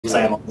because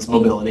I have all this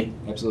mobility.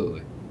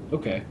 Absolutely.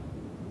 Okay.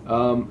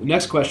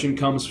 Next question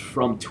comes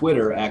from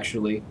Twitter,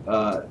 actually.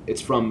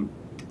 It's from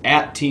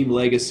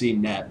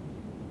 @TeamLegacyNet.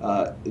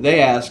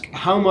 They ask,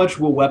 how much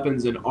will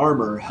weapons and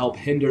armor help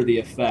hinder the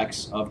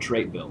effects of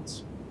trait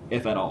builds,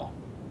 if at all?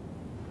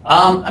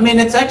 I mean,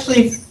 it's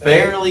actually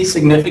fairly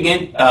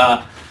significant.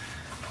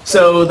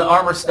 So the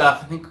armor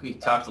stuff, I think we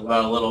talked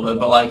about a little bit,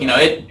 but like,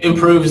 it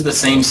improves the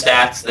same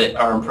stats that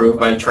are improved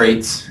by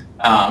traits.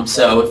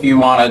 So if you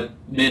want to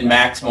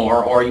min-max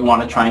more, or you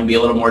want to try and be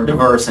a little more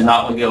diverse and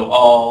not go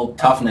all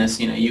toughness,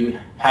 you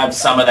have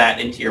some of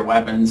that into your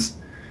weapons.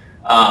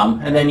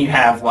 And then you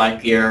have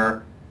like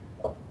your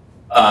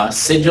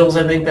sigils,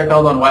 I think they're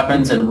called, on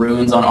weapons, and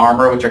runes on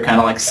armor, which are kind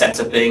of like sets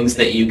of things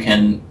that you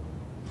can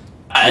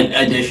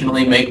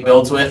additionally make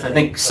builds with. I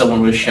think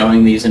someone was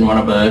showing these in one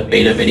of the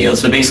beta videos.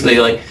 So basically,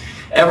 like,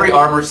 every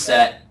armor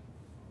set,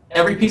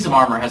 every piece of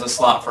armor has a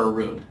slot for a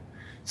rune.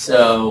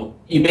 So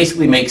you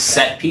basically make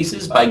set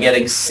pieces by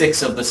getting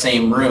 6 of the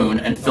same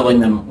rune and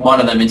filling one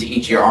of them into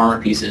each of your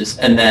armor pieces.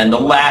 And then the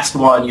last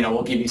one,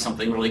 will give you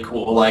something really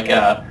cool. Like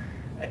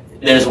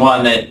there's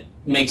one that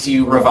makes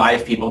you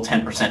revive people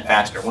 10%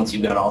 faster once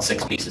you've got all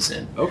 6 pieces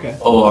in. Okay.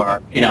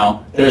 Or,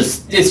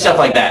 it's stuff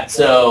like that.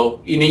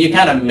 So, you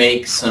kind of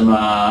make some,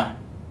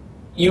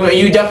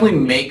 you definitely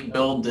make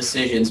build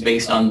decisions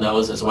based on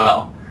those as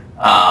well.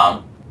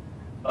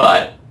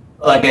 But,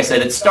 like I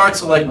said, it starts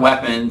with like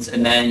weapons,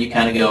 and then you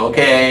kind of go,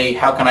 okay,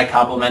 how can I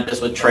complement this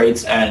with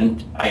traits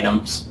and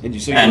items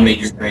and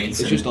major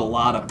traits? It's just a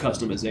lot of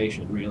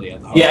customization, really,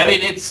 at the heart. Yeah, I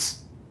mean,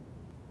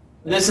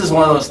 this is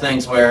one of those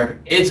things where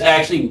it's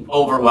actually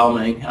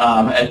overwhelming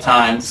at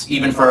times,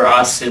 even for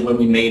us when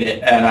we made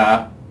it.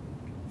 And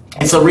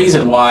it's the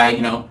reason why,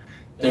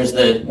 there's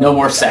the no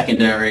more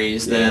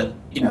secondaries,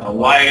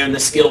 why are the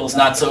skills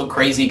not so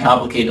crazy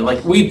complicated?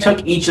 Like, we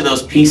took each of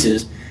those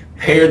pieces,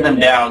 pared them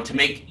down to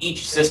make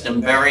each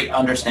system very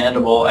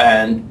understandable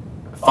and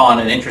fun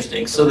and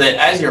interesting, so that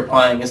as you're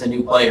playing as a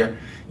new player,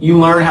 you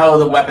learn how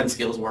the weapon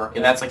skills work,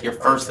 and that's like your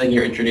first thing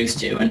you're introduced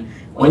to. And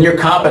when you're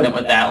competent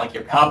with that, like,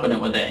 you're competent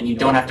with it, and you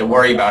don't have to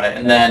worry about it,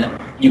 and then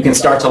you can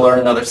start to learn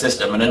another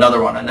system and another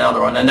one, and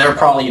there are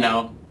probably,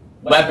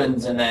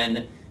 weapons, and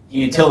then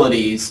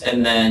utilities,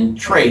 and then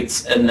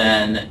traits, and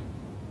then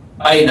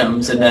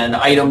items, and then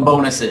item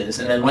bonuses,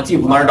 and then once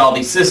you've learned all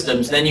these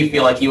systems, then you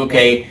feel like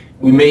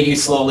we made you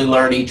slowly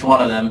learn each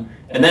one of them.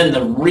 And then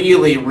the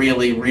really,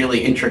 really,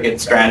 really intricate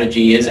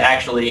strategy is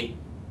actually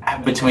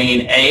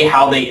between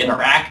how they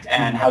interact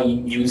and how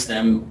you use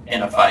them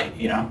in a fight,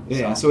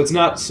 Yeah, so it's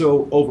not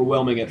so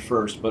overwhelming at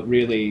first, but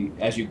really,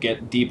 as you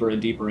get deeper and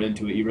deeper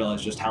into it, you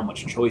realize just how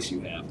much choice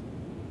you have.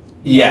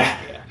 Yeah.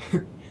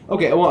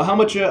 Okay, well, how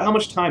much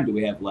time do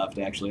we have left,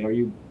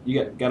 actually?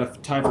 You got a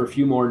time for a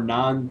few more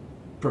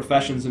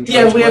non-professions and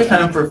Yeah, we have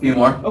time for a few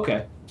more.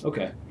 Okay.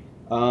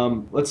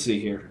 Let's see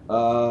here.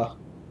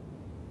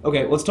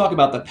 Okay, let's talk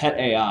about the pet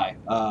AI.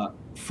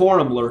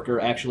 Forum Lurker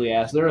actually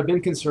asked, there have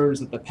been concerns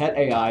that the pet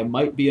AI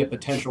might be a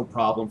potential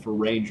problem for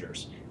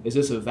rangers. Is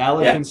this a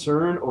valid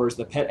concern, or is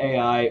the pet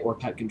AI or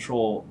pet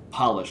control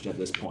polished at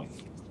this point?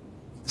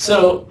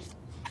 So,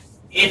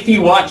 if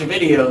you watch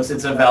videos,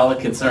 it's a valid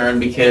concern,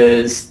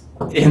 because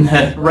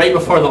right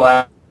before the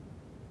last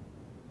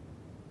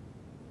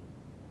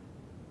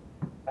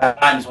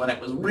times when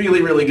it was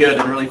really, really good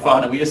and really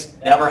fun, and we just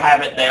never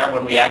have it there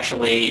when we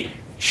actually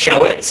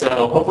show it.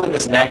 So hopefully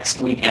this next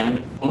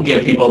weekend will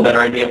give people a better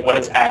idea of what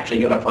it's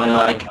actually going to play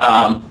like.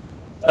 Uh-oh.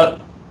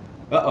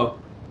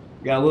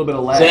 Got a little bit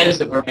of lag. Says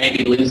that we're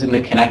maybe losing the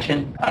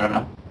connection. I don't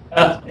know.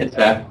 It's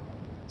back.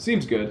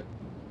 Seems good.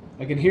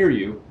 I can hear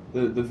you.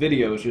 The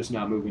video is just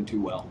not moving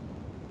too well.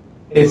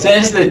 It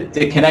says that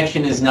the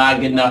connection is not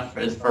good enough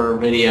for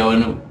video,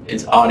 and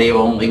it's audio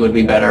only would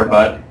be better,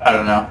 but I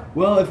don't know.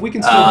 Well, if we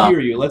can still hear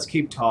you, let's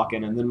keep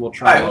talking, and then we'll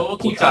try. All right, well, we'll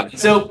keep talking.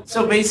 So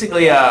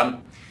basically,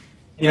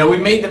 we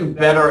made them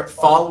better at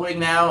following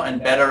now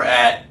and better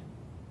at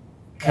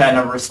kind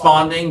of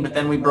responding, but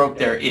then we broke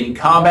their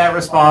in-combat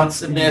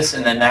responsiveness,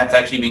 and then that's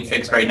actually being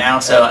fixed right now.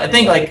 So I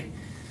think, like,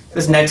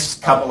 this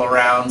next couple of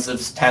rounds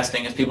of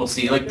testing, as people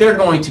see, like, they're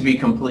going to be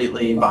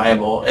completely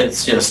viable.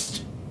 It's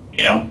just,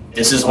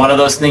 this is one of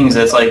those things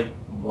that's like,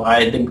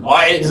 why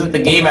isn't the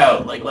game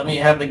out? Like, let me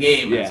have the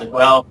game. Yeah. It's like,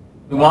 well,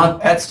 we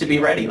want pets to be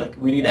ready. Like,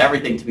 we need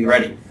everything to be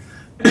ready.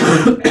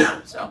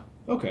 So.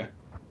 Okay.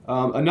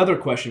 Another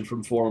question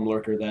from Forum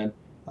Lurker then.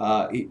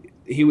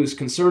 He was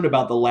concerned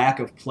about the lack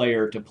of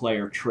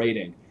player-to-player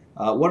trading.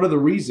 What are the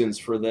reasons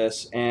for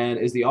this, and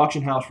is the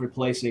auction house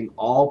replacing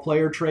all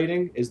player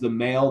trading? Is the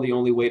mail the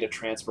only way to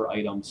transfer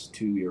items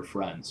to your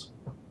friends?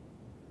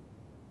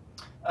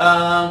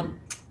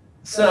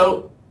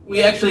 So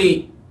we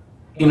actually,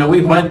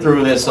 we went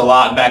through this a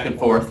lot back and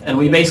forth, and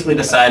we basically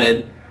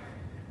decided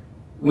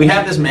we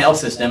have this mail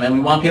system, and we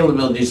want people to be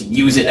able to just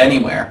use it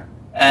anywhere.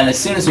 And as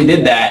soon as we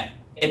did that,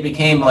 it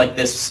became like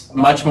this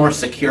much more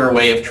secure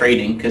way of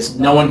trading, because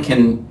no one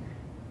can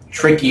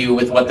trick you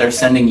with what they're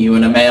sending you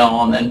in a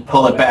mail and then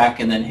pull it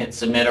back and then hit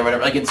submit or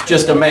whatever. Like, it's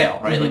just a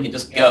mail, right? Like, it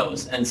just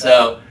goes. And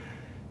so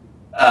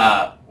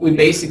we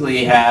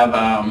basically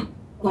have,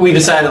 we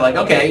decided like,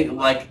 okay,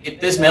 like if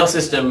this mail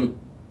system,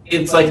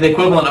 it's like the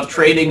equivalent of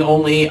trading,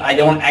 only I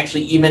don't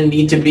actually even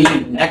need to be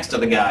next to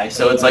the guy.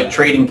 So it's like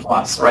trading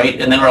plus, right?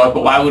 And then we're like,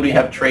 well, why would we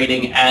have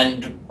trading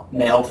and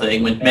mail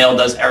thing when mail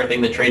does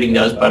everything that trading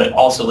does, but it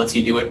also lets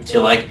you do it to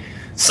like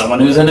someone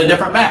who's in a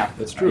different map.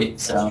 That's true. Right?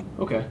 So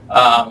okay.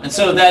 And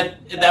so that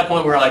at that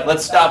point we're like,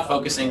 let's stop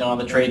focusing on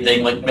the trade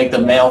thing, like make the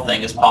mail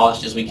thing as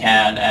polished as we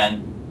can,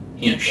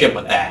 and ship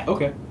with that.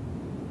 Okay.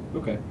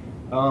 Okay.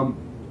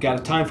 Got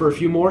a time for a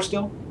few more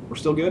still? We're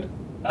still good?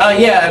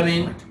 Yeah, I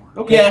mean,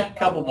 okay. Yeah, a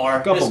couple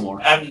more.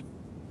 More. I mean,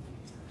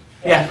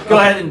 yeah, go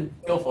ahead and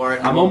go for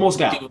it. I'm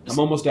almost out. I'm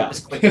almost out. As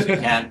quick as we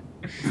can.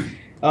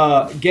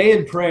 Gay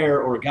in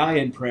Prayer, or Guy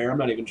in Prayer, I'm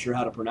not even sure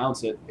how to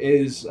pronounce it,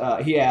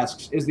 he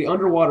asks, is the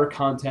underwater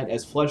content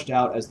as fleshed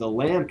out as the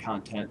land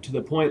content to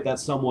the point that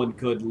someone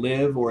could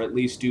live or at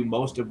least do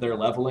most of their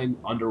leveling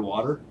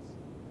underwater?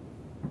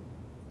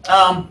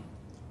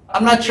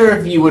 I'm not sure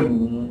if you would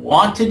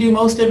want to do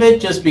most of it,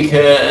 just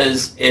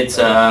because it's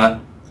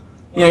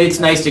it's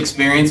nice to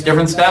experience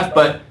different stuff,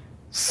 but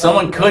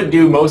someone could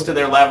do most of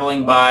their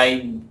leveling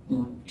by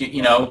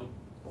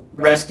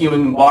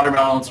rescuing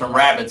watermelons from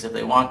rabbits if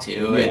they want to.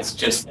 Yeah. It's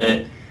just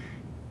that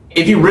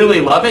if you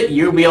really love it,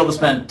 you'll be able to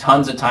spend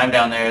tons of time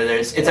down there.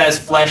 It's as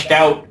fleshed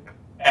out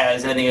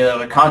as any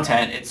other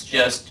content. It's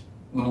just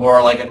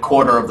more like a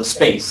quarter of the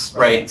space,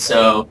 right?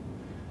 So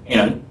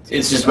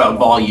it's just about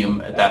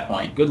volume at that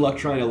point. Good luck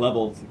trying to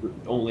level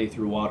only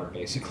through water,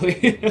 basically.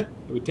 It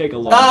would take a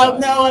long time.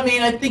 No, I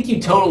mean, I think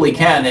you totally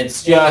can.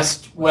 It's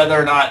just whether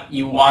or not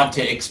you want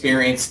to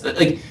experience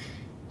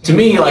to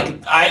me,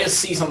 like, I just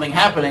see something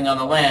happening on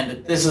the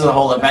land. This is a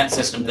whole event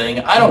system thing.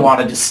 I don't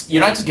want to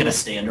you're not just going to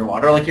stay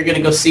underwater. Like, you're going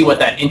to go see what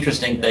that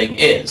interesting thing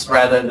is,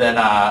 rather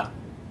than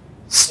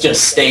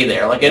just stay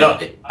there. Like,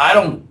 I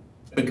don't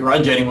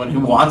begrudge anyone who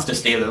wants to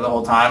stay there the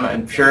whole time.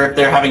 I'm sure if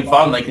they're having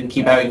fun, they can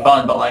keep having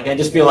fun. But like, I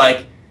just feel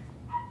like,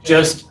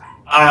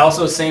 I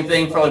also same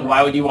thing for like,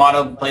 why would you want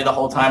to play the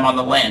whole time on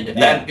the land?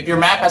 If your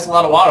map has a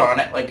lot of water on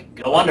it, like,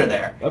 go under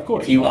there. Of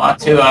course. If you want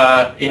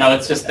to,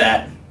 it's just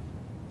that.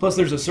 Plus,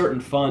 there's a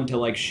certain fun to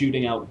like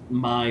shooting out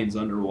mines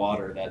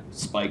underwater that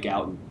spike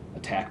out and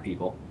attack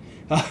people.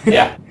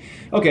 Yeah.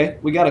 Okay,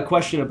 we got a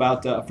question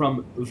about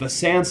from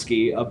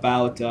Vasansky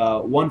about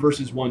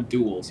 1-versus-1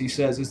 duels. He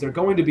says, is there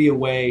going to be a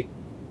way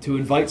to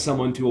invite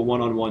someone to a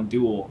one-on-one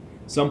duel,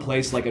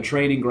 someplace like a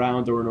training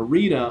ground or an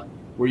arena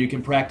where you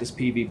can practice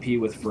PvP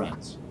with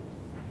friends?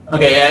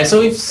 Okay, yeah,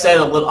 so we've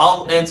said a little,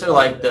 I'll answer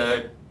like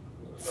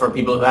for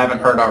people who haven't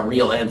heard our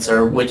real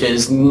answer, which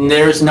is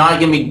there's not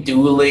going to be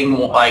dueling,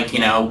 like,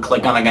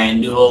 click on a guy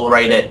and duel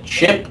right at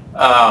ship.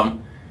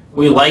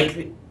 We'd like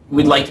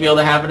to be able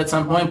to have it at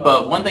some point,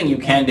 but one thing you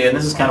can do, and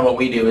this is kind of what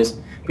we do, is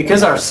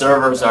because our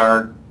servers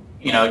are,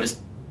 just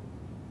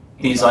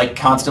these like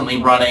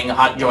constantly running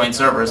hot join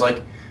servers,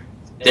 like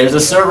there's a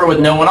server with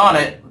no one on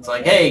it. It's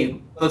like,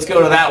 hey, let's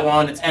go to that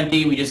one. It's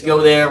empty. We just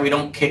go there. We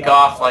don't kick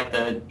off like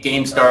the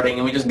game starting,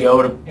 and we just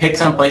go to pick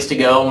some place to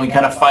go, and we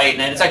kind of fight.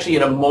 And it's actually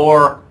in a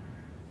more,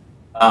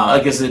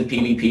 like this is a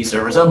PvP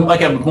server, so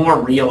like a more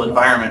real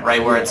environment,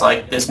 right? Where it's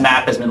like this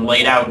map has been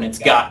laid out and it's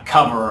got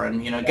cover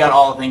and got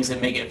all the things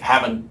that make it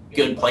have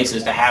good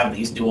places to have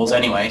these duels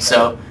anyway.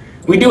 So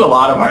we do a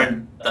lot of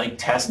our like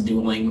test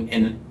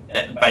dueling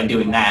by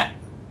doing that.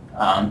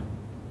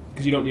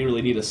 Because you don't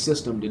really need a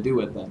system to do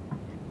it then.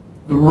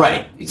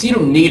 Right. So you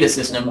don't need a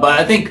system, but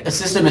I think a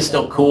system is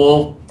still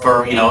cool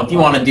for, if you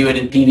want to do it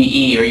in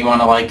PvE, or you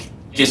want to like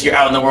just you're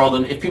out in the world,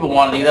 and if people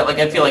want to do that, like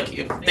I feel like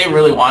if they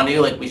really want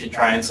to, like we should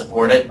try and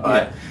support it,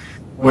 but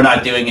we're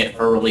not doing it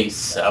for release.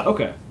 So.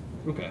 Okay.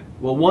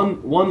 Well,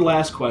 one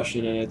last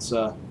question, and it's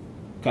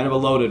kind of a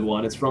loaded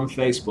one. It's from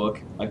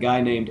Facebook. A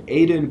guy named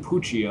Aiden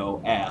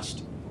Puccio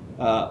asked,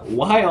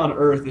 why on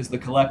earth is the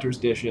collector's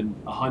edition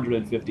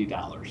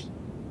 $150?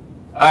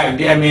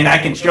 I mean, I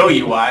can show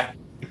you why.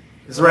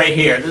 It's right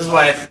here. This is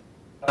why it's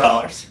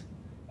 $1.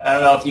 I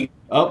don't know if you...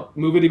 Oh,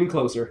 move it even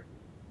closer.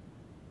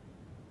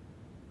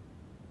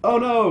 Oh,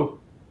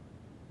 no!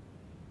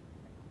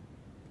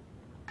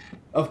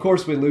 Of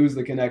course we lose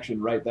the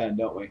connection right then,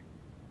 don't we?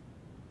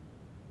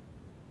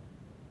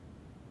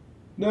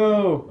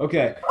 No!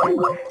 Okay.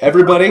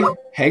 Everybody,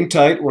 hang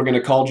tight. We're going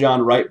to call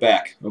John right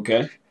back,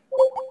 okay?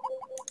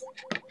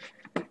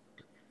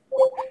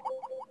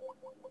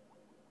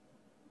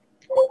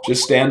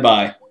 Just stand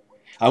by.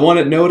 I want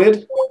it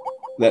noted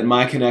that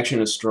my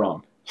connection is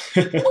strong.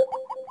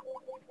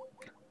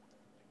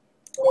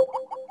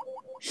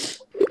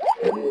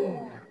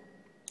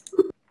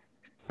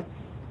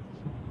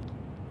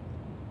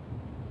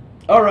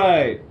 All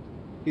right,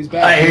 he's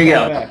back. All right, here you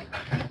go. Back.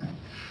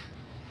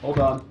 Hold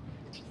on.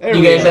 There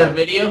you we guys go. have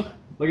video?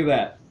 Look at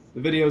that.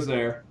 The video's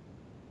there.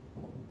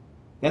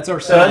 That's our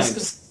so sign. This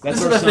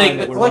is the thing.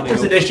 The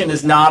collector's edition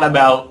is not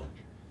about,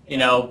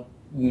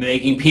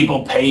 making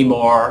people pay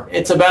more.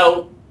 It's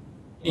about,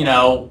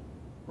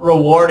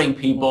 rewarding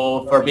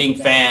people for being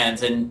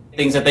fans and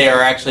things that they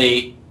are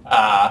actually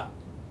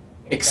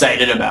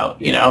excited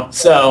about,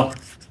 So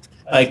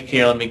Like,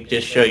 here, let me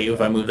just show you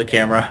if I move the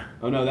camera.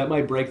 Oh no, that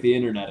might break the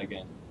internet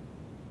again.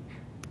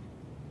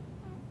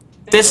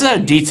 This is how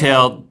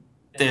detailed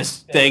this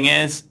thing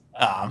is.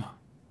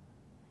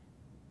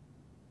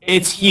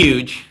 It's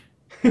huge.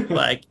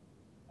 Like,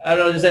 I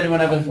don't know, does anyone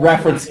have a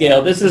reference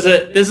scale? This is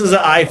an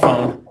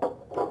iPhone.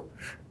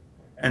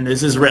 And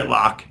this is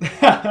Ritlock.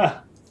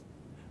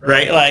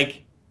 Right?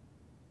 Like,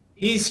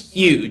 he's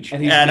huge.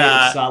 And he's made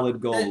of solid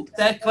gold.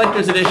 That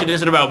collector's edition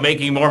isn't about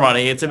making more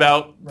money. It's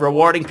about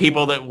rewarding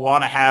people that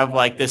want to have,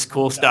 like, this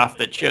cool stuff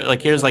that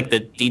like, here's, like,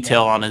 the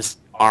detail on his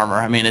armor.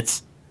 I mean,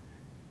 it's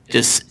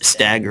just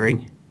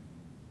staggering.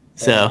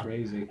 That's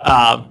crazy.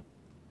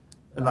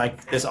 And,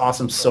 like, this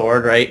awesome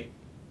sword, right?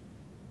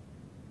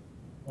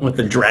 With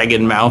the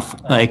dragon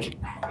mouth. Like,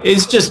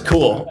 it's just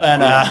cool.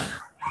 And,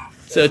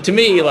 so to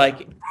me,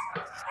 like,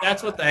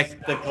 that's what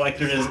the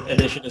collector's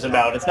edition is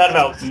about. It's not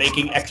about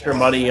making extra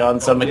money on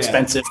some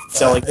expensive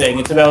selling thing.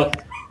 It's about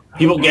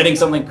people getting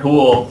something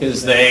cool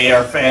because they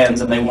are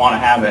fans and they want to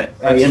have it.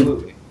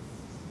 Absolutely.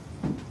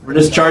 We're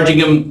just charging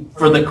them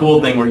for the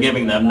cool thing we're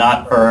giving them,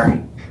 not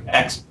for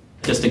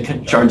just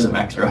to charge them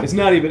extra. It's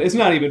not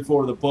even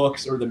for the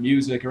books or the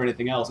music or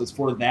anything else. It's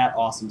for that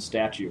awesome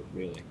statue,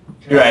 really.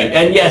 Right,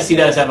 and yes, he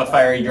does have a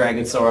fiery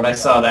dragon sword. I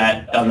saw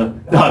that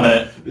on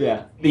the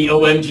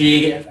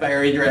OMG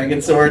fiery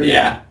dragon sword.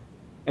 Yeah.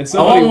 And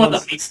somebody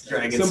wants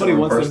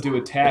them to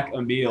attack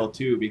Emil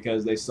too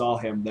because they saw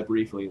him that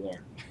briefly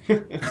there.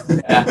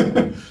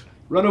 Yeah.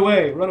 Run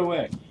away, run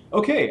away.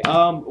 Okay,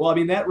 well, I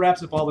mean, that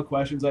wraps up all the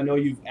questions. I know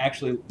you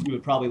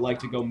would probably like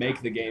to go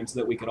make the game so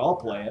that we could all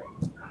play it.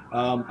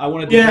 I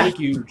wanted to thank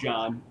you,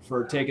 John,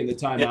 for taking the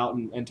time out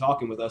and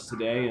talking with us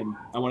today. And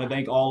I want to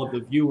thank all of the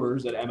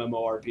viewers at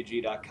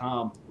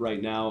MMORPG.com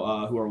right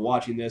now who are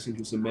watching this and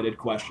who submitted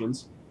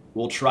questions.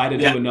 We'll try to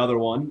do another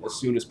one as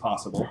soon as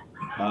possible.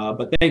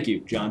 But thank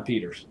you, John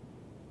Peters.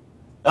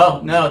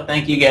 Oh, no,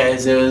 thank you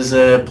guys. It was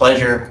a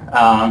pleasure.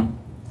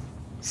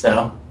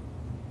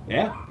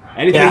 Yeah.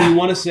 Anything you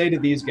want to say to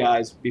these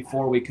guys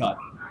before we cut?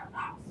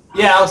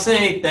 Yeah, I'll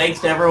say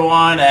thanks to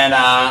everyone, and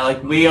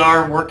like, we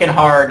are working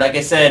hard. Like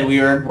I said, we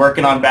were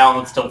working on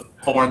balance till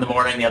 4 in the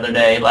morning the other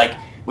day. Like,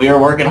 we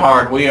are working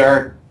hard. We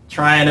are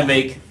trying to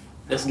make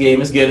this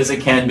game as good as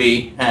it can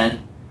be, and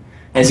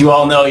as you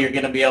all know, you're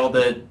going to be able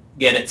to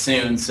get it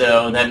soon.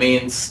 So that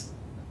means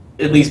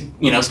at least,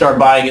 you know, start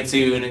buying it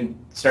soon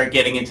and start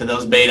getting into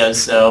those betas.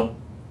 So,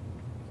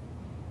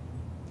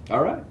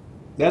 all right,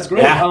 that's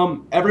great. Yeah.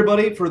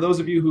 Everybody, for those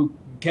of you who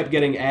kept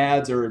getting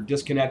ads or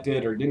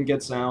disconnected or didn't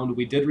get sound,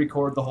 we did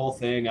record the whole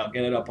thing. I'll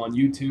get it up on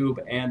YouTube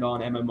and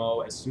on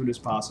MMO as soon as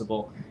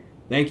possible.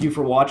 Thank you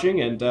for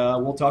watching, and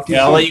we'll talk to you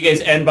soon. I'll let you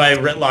guys end by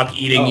Ritlock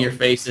eating your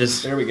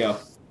faces. There we go.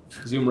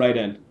 Zoom right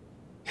in.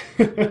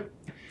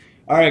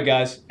 All right,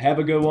 guys. Have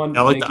a good one.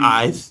 I like the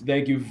eyes.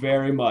 Thank you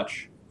very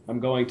much. I'm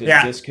going to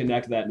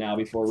disconnect that now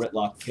before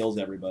Ritlock kills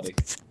everybody.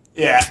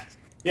 Yeah.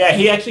 Yeah,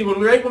 he actually, when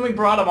we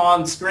brought him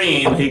on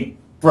screen, he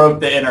broke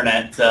the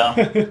internet,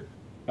 so...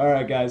 All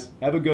right, guys. Have a good